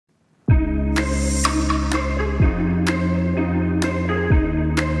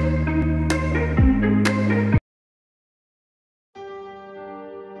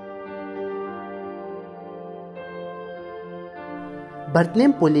Birth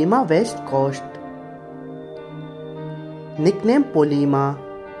name Polima, West Coast. Nickname Polima.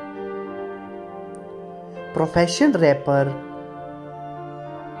 Profession rapper.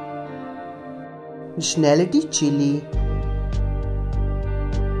 Nationality Chile.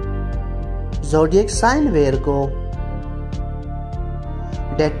 Zodiac sign Virgo.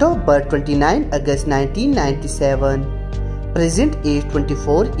 Date of birth 29 August 1997. Present age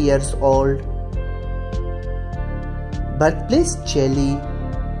 24 years old. Birthplace Chile.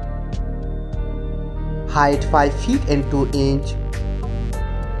 Height 5 feet and 2 inch.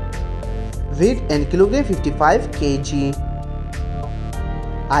 Weight and kilogram 55 kg.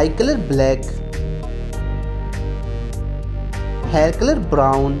 Eye color black. Hair color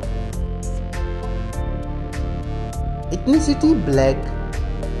brown. Ethnicity black.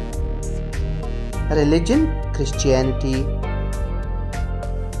 Religion Christianity.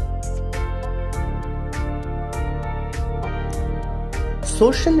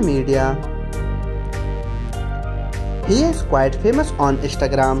 Social media. He is quite famous on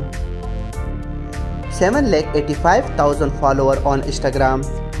Instagram. 7,85,000 followers on Instagram.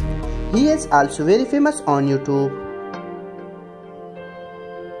 He is also very famous on YouTube.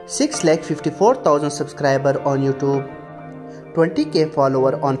 6,54,000 subscribers on YouTube. 20k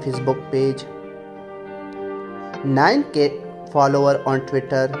follower on Facebook page. 9k follower on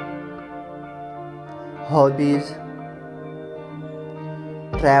Twitter. Hobbies: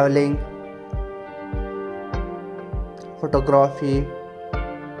 traveling, photography,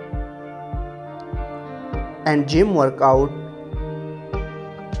 and gym workout.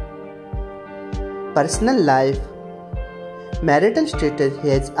 Personal life: marital status, he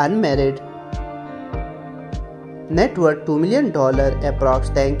is unmarried. Net worth $2 million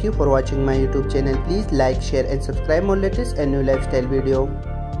approx. Thank you for watching my YouTube channel. Please like, share and subscribe more latest and new lifestyle video.